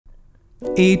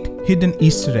8 hidden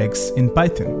Easter eggs in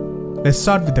Python. Let's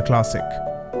start with the classic.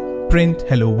 Print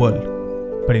hello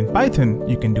world. But in Python,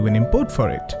 you can do an import for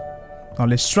it. Now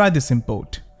let's try this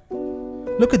import.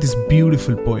 Look at this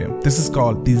beautiful poem. This is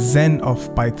called the Zen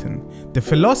of Python, the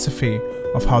philosophy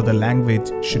of how the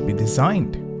language should be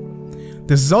designed.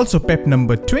 This is also pep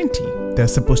number 20. There are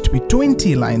supposed to be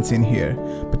 20 lines in here,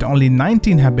 but only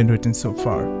 19 have been written so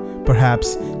far,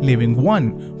 perhaps leaving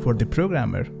one for the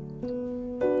programmer.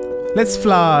 Let's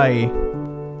fly.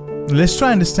 Let's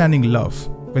try understanding love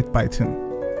with Python.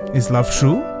 Is love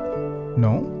true?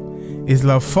 No. Is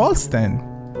love false then?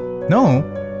 No.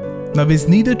 Love is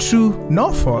neither true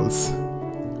nor false.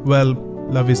 Well,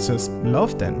 love is just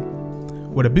love then.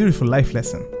 What a beautiful life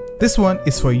lesson. This one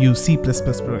is for you C++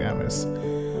 programmers.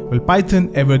 Will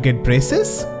Python ever get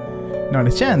braces? Not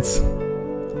a chance.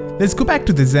 Let's go back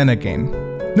to the Zen again.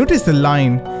 Notice the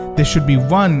line, there should be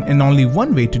one and only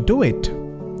one way to do it.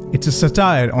 It's a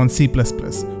satire on C++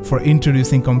 for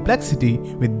introducing complexity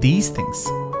with these things.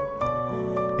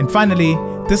 And finally,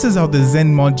 this is how the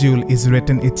Zen module is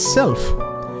written itself.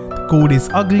 The code is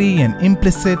ugly and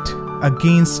implicit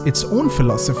against its own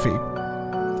philosophy.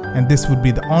 And this would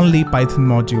be the only Python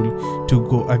module to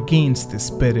go against the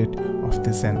spirit of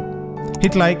the Zen.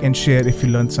 Hit like and share if you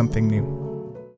learned something new.